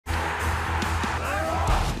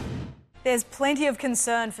There's plenty of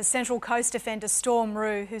concern for Central Coast defender Storm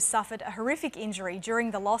Roux, who suffered a horrific injury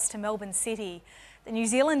during the loss to Melbourne City. The New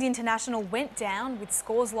Zealand international went down with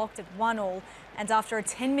scores locked at 1-1, and after a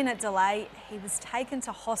 10-minute delay, he was taken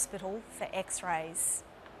to hospital for x-rays.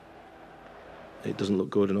 It doesn't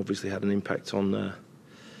look good, and obviously had an impact on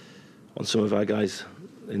some of our guys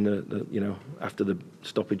in the after the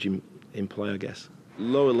stoppage in play, I guess.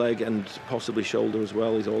 Lower leg and possibly shoulder as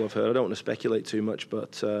well is all I've heard. I don't want to speculate too much,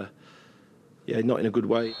 but yeah, not in a good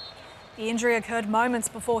way. The injury occurred moments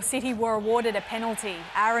before City were awarded a penalty.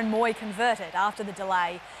 Aaron Moy converted after the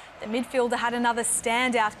delay. The midfielder had another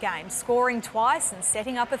standout game, scoring twice and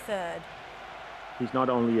setting up a third. He's not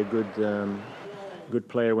only a good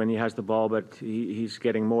player when he has the ball, but he's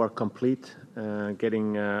getting more complete,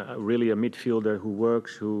 getting really a midfielder who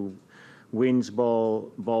works, who wins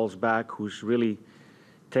balls back, who's really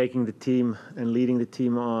taking the team and leading the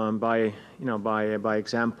team on by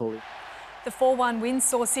example. The 4-1 win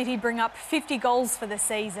saw City bring up 50 goals for the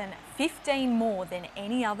season, 15 more than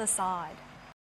any other side.